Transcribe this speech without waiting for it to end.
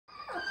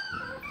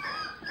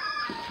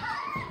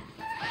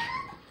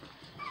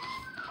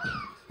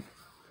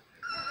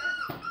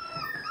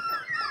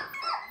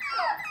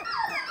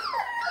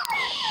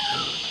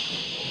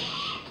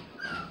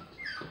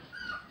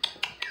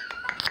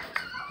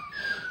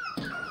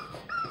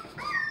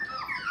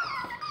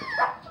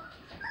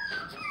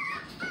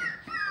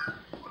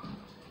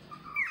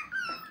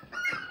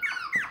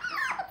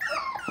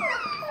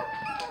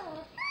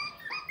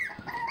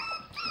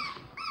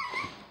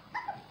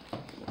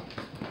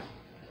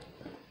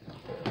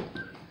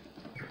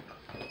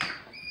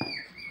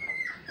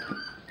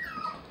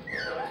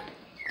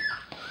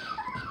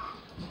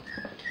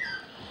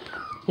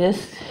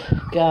This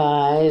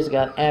guy's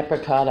got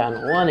apricot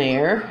on one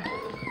ear.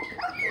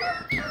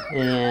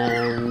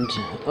 And,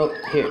 oh,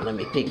 here, let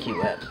me pick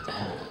you up.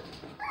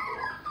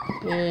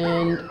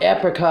 And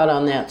apricot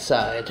on that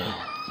side.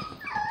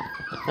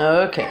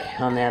 Okay,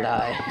 on that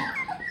eye.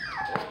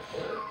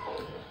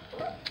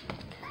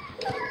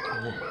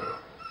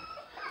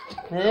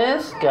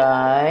 This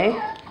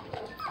guy,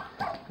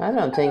 I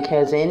don't think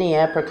has any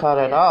apricot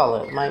at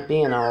all. It might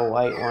be an all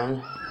white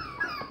one.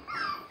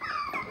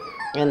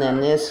 And then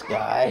this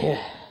guy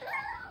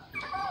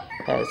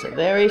has a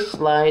very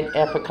slight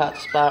apricot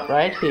spot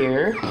right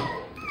here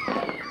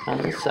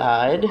on the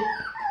side.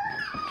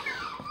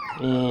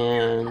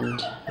 And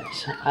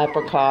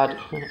apricot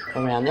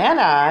around that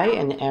eye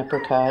and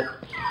apricot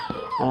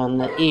on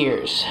the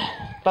ears.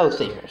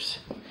 Both ears.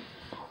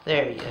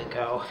 There you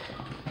go.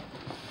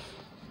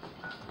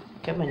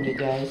 Come on, you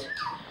guys.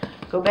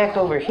 Go back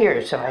over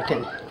here so I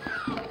can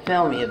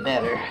film you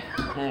better.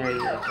 There you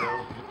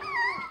go.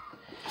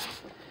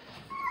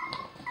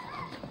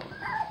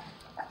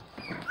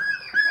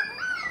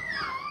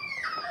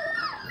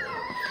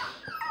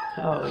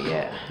 Oh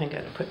yeah, I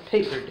gotta put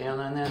paper down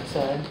on that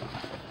side.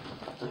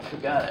 I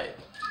forgot it.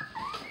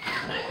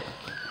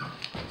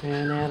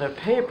 Ran out of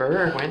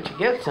paper, went to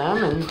get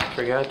some and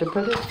forgot to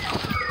put it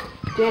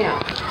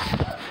down.